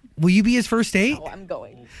 will you be his first date? Oh, I'm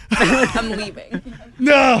going. I'm leaving.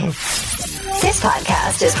 No. This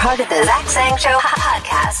podcast is part of the Zach Sang Show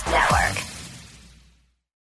Podcast Network.